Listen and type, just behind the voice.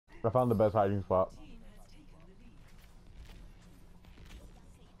I found the best hiding spot.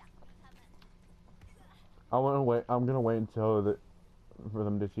 I want to wait. I'm gonna wait until for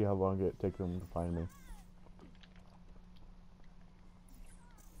them to see how long it takes them to find me.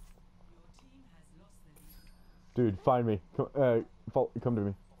 Dude, find me. Come to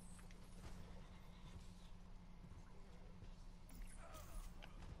me.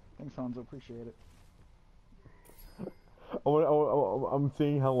 Thanks, Hanzo. Appreciate it. I'm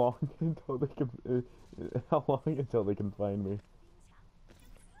seeing how long until they can find me.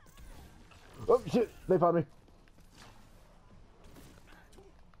 Oh shit! They found me.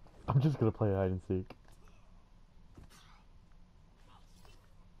 I'm just gonna play hide and seek.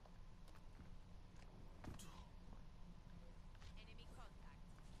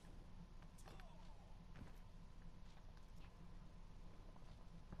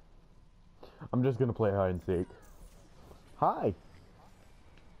 I'm just gonna play hide and seek. Hi!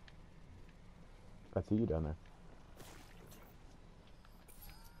 I see you down there.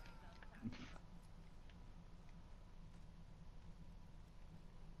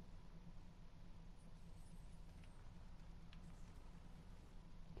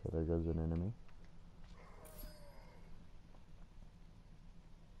 Okay, there goes an enemy.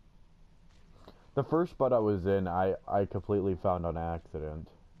 The first spot I was in, I completely found on accident.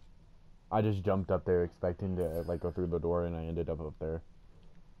 I just jumped up there expecting to like go through the door and I ended up there.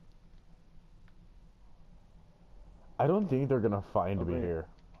 I don't think they're gonna find me here.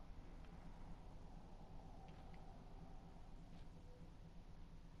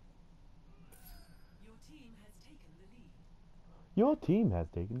 Your team has taken the lead. Your team has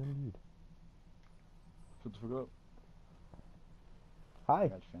taken the lead. Shut the fuck up. Hi.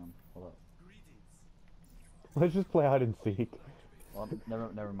 Gotcha, fam. Hold up. Greetings. Let's just play hide and seek. Well,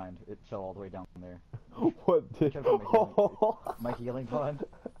 never mind. It fell all the way down there. What did? My healing pod.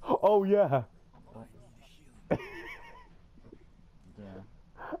 Oh yeah. Oh. Yeah.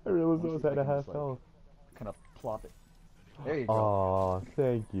 I realized I was at a half health. Kind of plop it. There you go. Oh,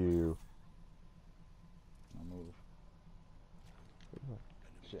 thank you. I'll move.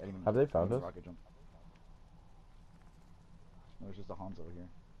 Shit, I didn't even Have they found us? Rocket jump. No, there's just a Hans over here.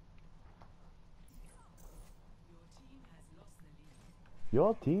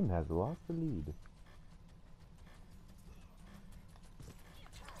 Your team has lost the lead. Your team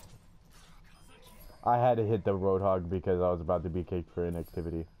has lost the lead. I had to hit the Roadhog because I was about to be kicked for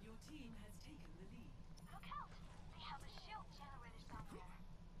inactivity. Your team has taken the lead. Look out! They have a shield generator somewhere.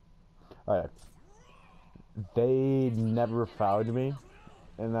 Alright. They never found me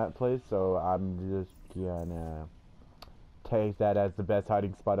in that place, so I'm just gonna take that as the best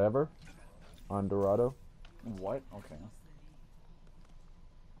hiding spot ever on Dorado. What? Okay.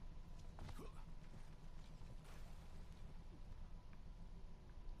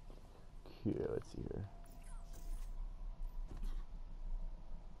 Here, let's see here.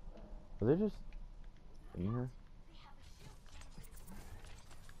 Are they just in here?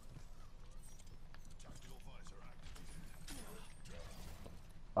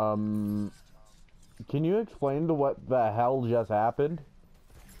 Can you explain to what the hell just happened?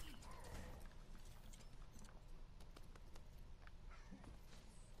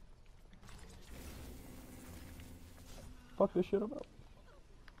 Fuck this shit about.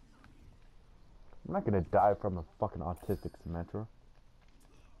 I'm not gonna die from a fucking autistic Symmetra.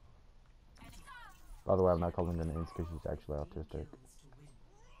 By the way, I'm not calling the names because she's actually autistic.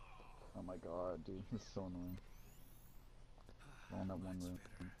 Oh my god, dude, this is so annoying. All in that one room.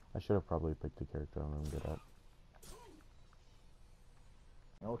 I should have probably picked the character I'm good at.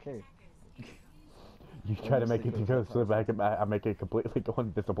 Okay. You try to make it to go so back and I make it completely go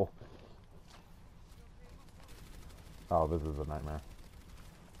invisible. Oh, this is a nightmare.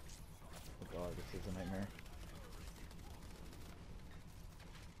 Oh god, this is a nightmare.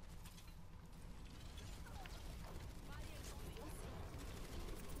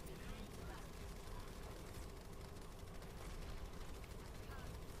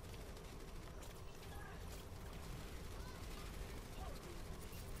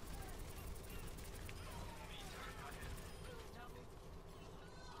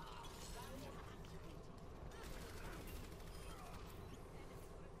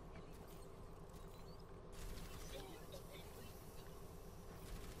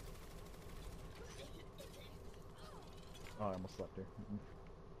 Oh, I almost slept her.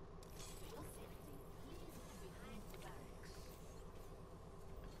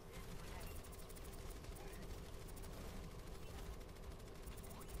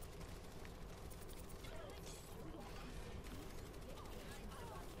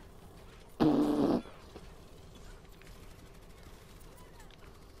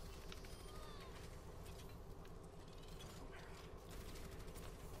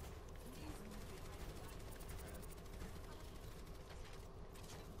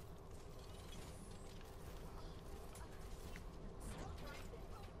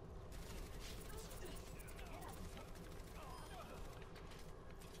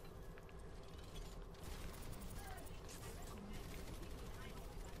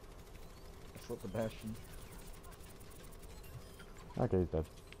 Flip the Bastion. Okay, he's dead.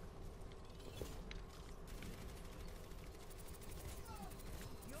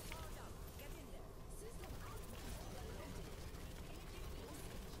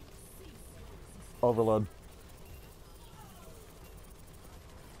 Overload.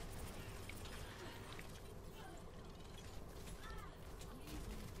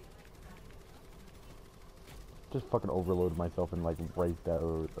 Just fucking overload myself and like right that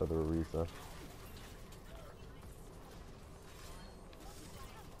other Orisa.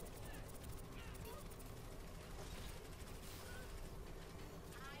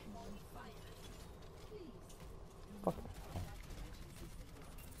 Fuck.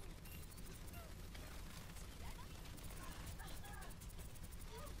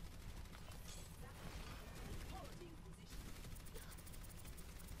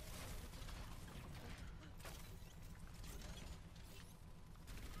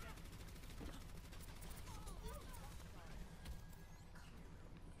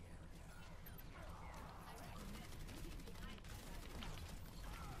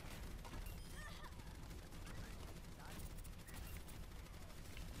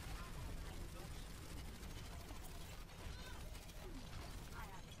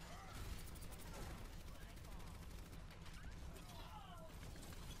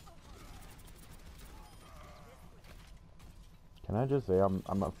 Can I just say I'm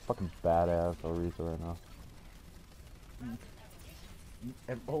a fucking badass Orisa right now?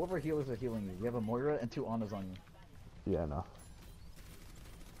 And all of our healers are healing you. You have a Moira and 2 Anas on you. Yeah, no.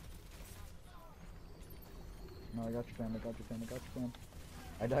 No, I got you, fam. I got you, fam. I got you, fam.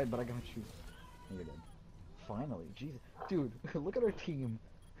 I died, but I got you. You're dead. Finally, Jesus, dude, look at our team.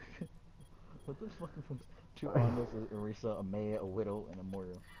 What the fuck? 2 Anas, a Orisa, a Maya, a Widow, and a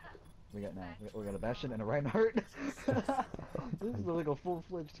Moira. We got now. We got a Bastion and a Reinhardt. This is like a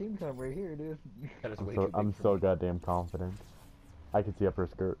full-fledged team comp right here, dude. That is way too big I'm for so me. goddamn confident. I can see up her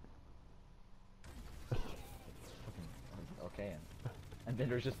skirt. Okay. And then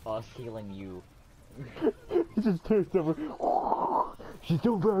there's just us healing you. He just turns over. She's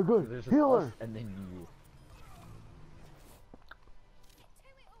doing very good. There's just Heal us her. and then you.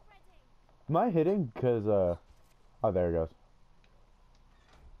 Am I hitting? Cause oh, there it goes.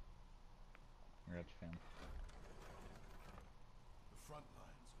 I got you, fam. The front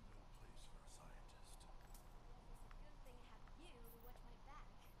lines are no place for a scientist. Good thing I have you to watch my back.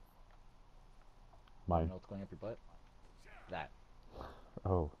 You Mine. know what's going up your butt? That.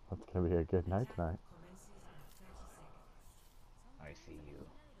 Oh, that's gonna be a good night tonight. Commences in 30 seconds. I see you.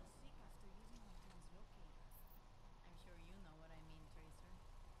 I'm sure you know what I mean, Tracer.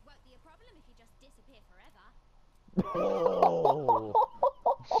 Won't be a problem if you just disappear forever. Oh!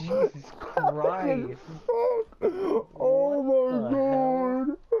 Jesus Christ! Oh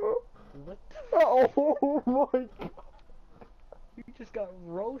What the hell? my What? god! Oh my god! You just got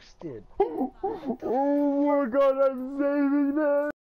roasted. Oh my god, I'm saving that!